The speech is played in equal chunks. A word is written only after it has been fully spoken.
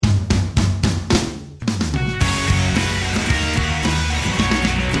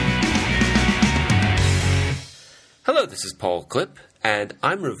Hello, this is Paul Clip, and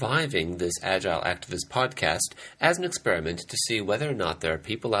I'm reviving this Agile Activist podcast as an experiment to see whether or not there are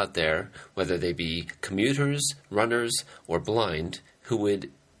people out there, whether they be commuters, runners, or blind, who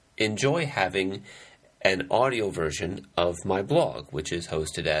would enjoy having an audio version of my blog, which is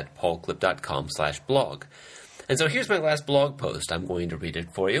hosted at paulclip.com/blog. And so here's my last blog post. I'm going to read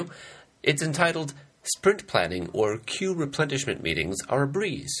it for you. It's entitled, Sprint Planning or Queue Replenishment Meetings Are a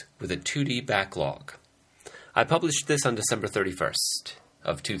Breeze with a 2D Backlog. I published this on December 31st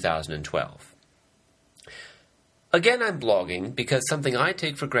of 2012. Again, I'm blogging because something I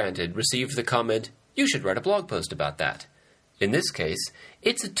take for granted received the comment, you should write a blog post about that. In this case,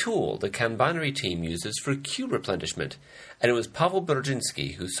 it's a tool the Kanbaneri team uses for queue replenishment, and it was Pavel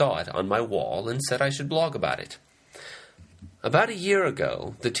Berzinski who saw it on my wall and said I should blog about it. About a year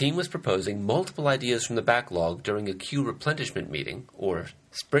ago, the team was proposing multiple ideas from the backlog during a queue replenishment meeting, or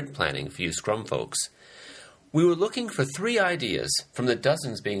sprint planning for you Scrum folks. We were looking for 3 ideas from the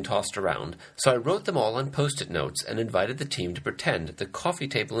dozens being tossed around, so I wrote them all on Post-it notes and invited the team to pretend the coffee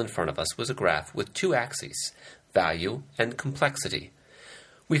table in front of us was a graph with 2 axes, value and complexity.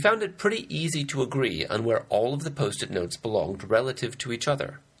 We found it pretty easy to agree on where all of the Post-it notes belonged relative to each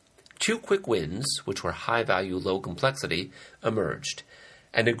other. 2 quick wins, which were high value, low complexity, emerged,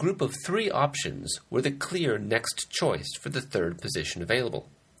 and a group of 3 options were the clear next choice for the 3rd position available.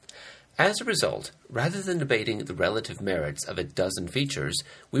 As a result, rather than debating the relative merits of a dozen features,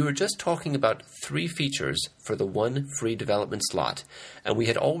 we were just talking about 3 features for the 1 free development slot, and we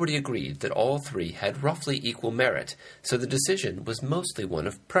had already agreed that all 3 had roughly equal merit, so the decision was mostly one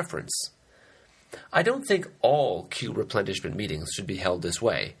of preference. I don't think all queue replenishment meetings should be held this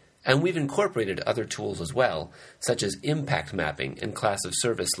way, and we've incorporated other tools as well, such as impact mapping and class of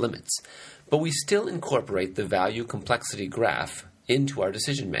service limits, but we still incorporate the value complexity graph into our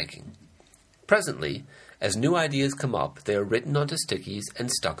decision-making. Presently, as new ideas come up, they are written onto stickies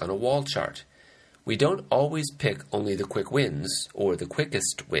and stuck on a wall chart. We don't always pick only the quick wins, or the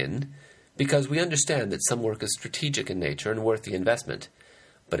quickest win, because we understand that some work is strategic in nature and worth the investment,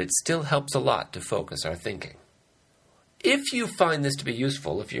 but it still helps a lot to focus our thinking. If you find this to be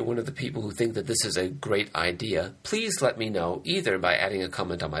useful, if you're one of the people who think that this is a great idea, please let me know either by adding a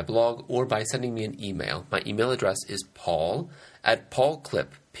comment on my blog or by sending me an email. My email address is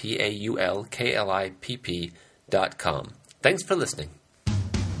paul@paulclip.com. Thanks for listening.